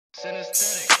Good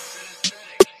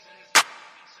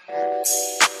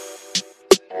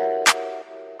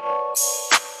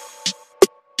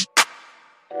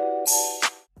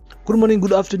morning,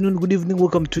 good afternoon, good evening.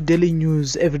 Welcome to Daily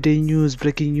News, Everyday News,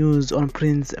 Breaking News on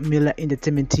Prince Miller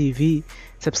Entertainment TV.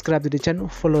 Subscribe to the channel.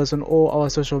 Follow us on all our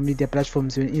social media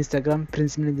platforms on Instagram,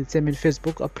 Prince Miller Entertainment,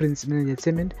 Facebook, Prince Miller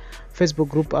Entertainment, Facebook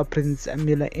group, Prince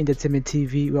Miller Entertainment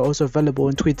TV. We're also available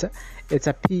on Twitter. It's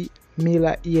a P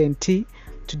Miller ENT.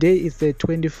 Today is the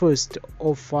 21st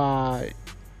of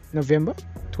November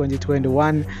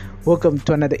 2021. Welcome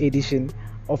to another edition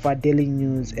of our daily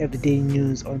news, everyday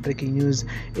news on breaking news.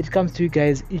 It comes to you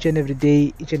guys each and every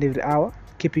day, each and every hour,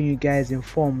 keeping you guys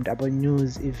informed about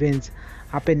news, events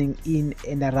happening in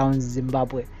and around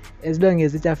Zimbabwe. As long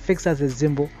as it affects us as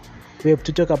Zimbo, we have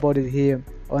to talk about it here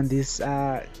on this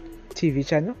TV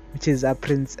channel, which is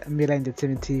Prince Miller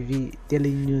Entertainment TV,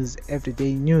 daily news,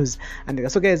 everyday news. And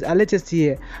so guys, our latest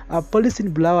here, police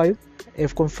in Mbavha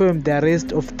have confirmed the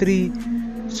arrest of 3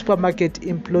 supermarket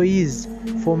employees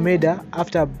for murder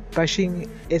after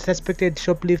bashing a suspected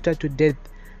shoplifter to death.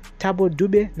 Tabo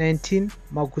Dube 19,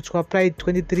 Magutwa Pride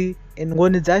 23, and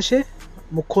Ngonizashe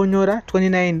Mukonyora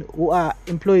 29, who are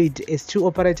employed as 2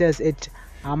 operators at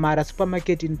Amara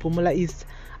supermarket in Pumula East,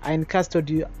 are in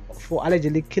custody for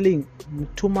allegedly killing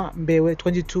Mutuma Mbewe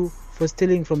 22 for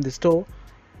stealing from the store.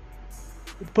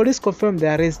 Police confirmed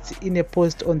the arrest in a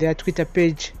post on their Twitter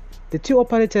page. The 2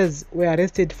 operators were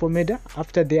arrested for murder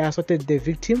after they assaulted the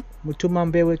victim,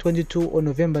 Mutuma Mbewe 22, on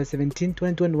November 17,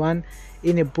 2021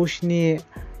 in a bush near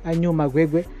New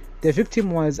Magwegwe. The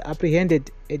victim was apprehended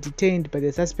and detained by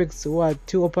the suspects, who are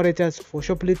 2 operators for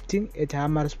shoplifting at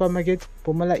Hamar supermarket,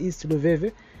 Pumula East,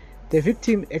 Luveve. The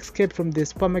victim escaped from the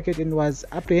supermarket and was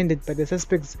apprehended by the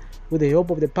suspects with the help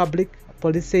of the public.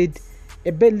 Police said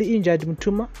a badly injured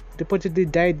Mutuma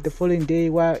reportedly died the following day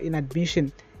while in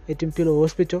admission at Impilo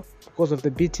Hospital because of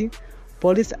the beating.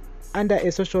 Police, under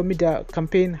a social media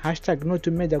campaign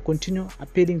 #NoToMurder, continue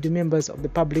appealing to members of the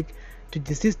public to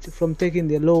desist from taking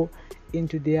the law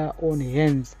into their own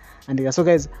hands. And so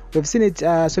guys, we've seen it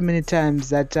so many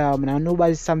times that now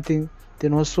nobody something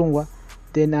then Vosungwa,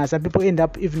 then some people end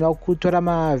up even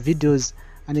kutorama videos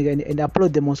and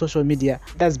upload them on social media.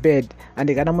 That's bad. And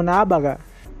muna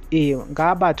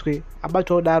ngabatwe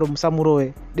abatwa daro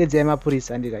musamurowe dedzema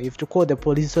police, and you have to call the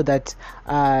police so that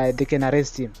they can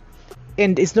arrest him.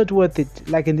 And it's not worth it.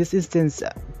 Like in this instance,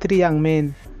 3 young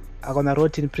men are gonna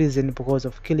rot in prison because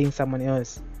of killing someone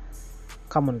else.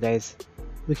 Come on guys,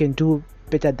 we can do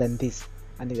better than this.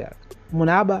 And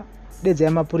munaba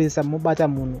dedzema police mubata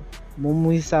munu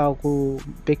mumuisa ku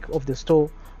back of the store,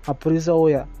 mapolisa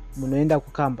oya munoenda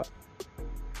kukamba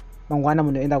mangwana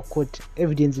munoenda court,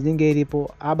 evidence inenge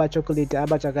iripo, aba chocolate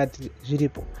aba chakati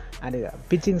zviripo, and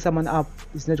beating someone up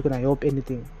is not going to help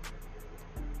anything.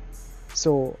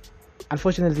 So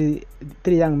unfortunately,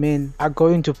 3 young men are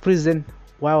going to prison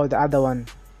while the other one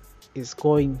is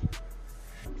going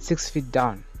 6 feet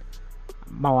down.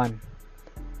 Mawan,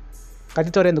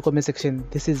 Katitore in the comment section.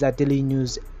 This is our daily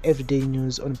news, everyday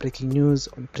news on breaking news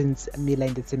on Prince Miller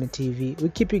Entertainment TV. We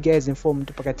keep you guys informed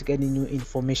about any new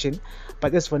information,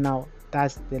 but as for now,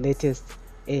 that's the latest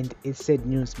and it's said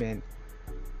news, man.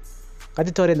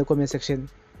 Katitore in the comment section.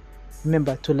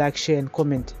 Remember to like, share and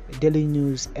comment. Daily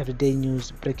news, everyday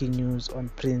news, breaking news on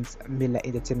Prince Miller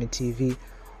Entertainment TV.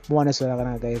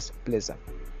 Guys, pleasure.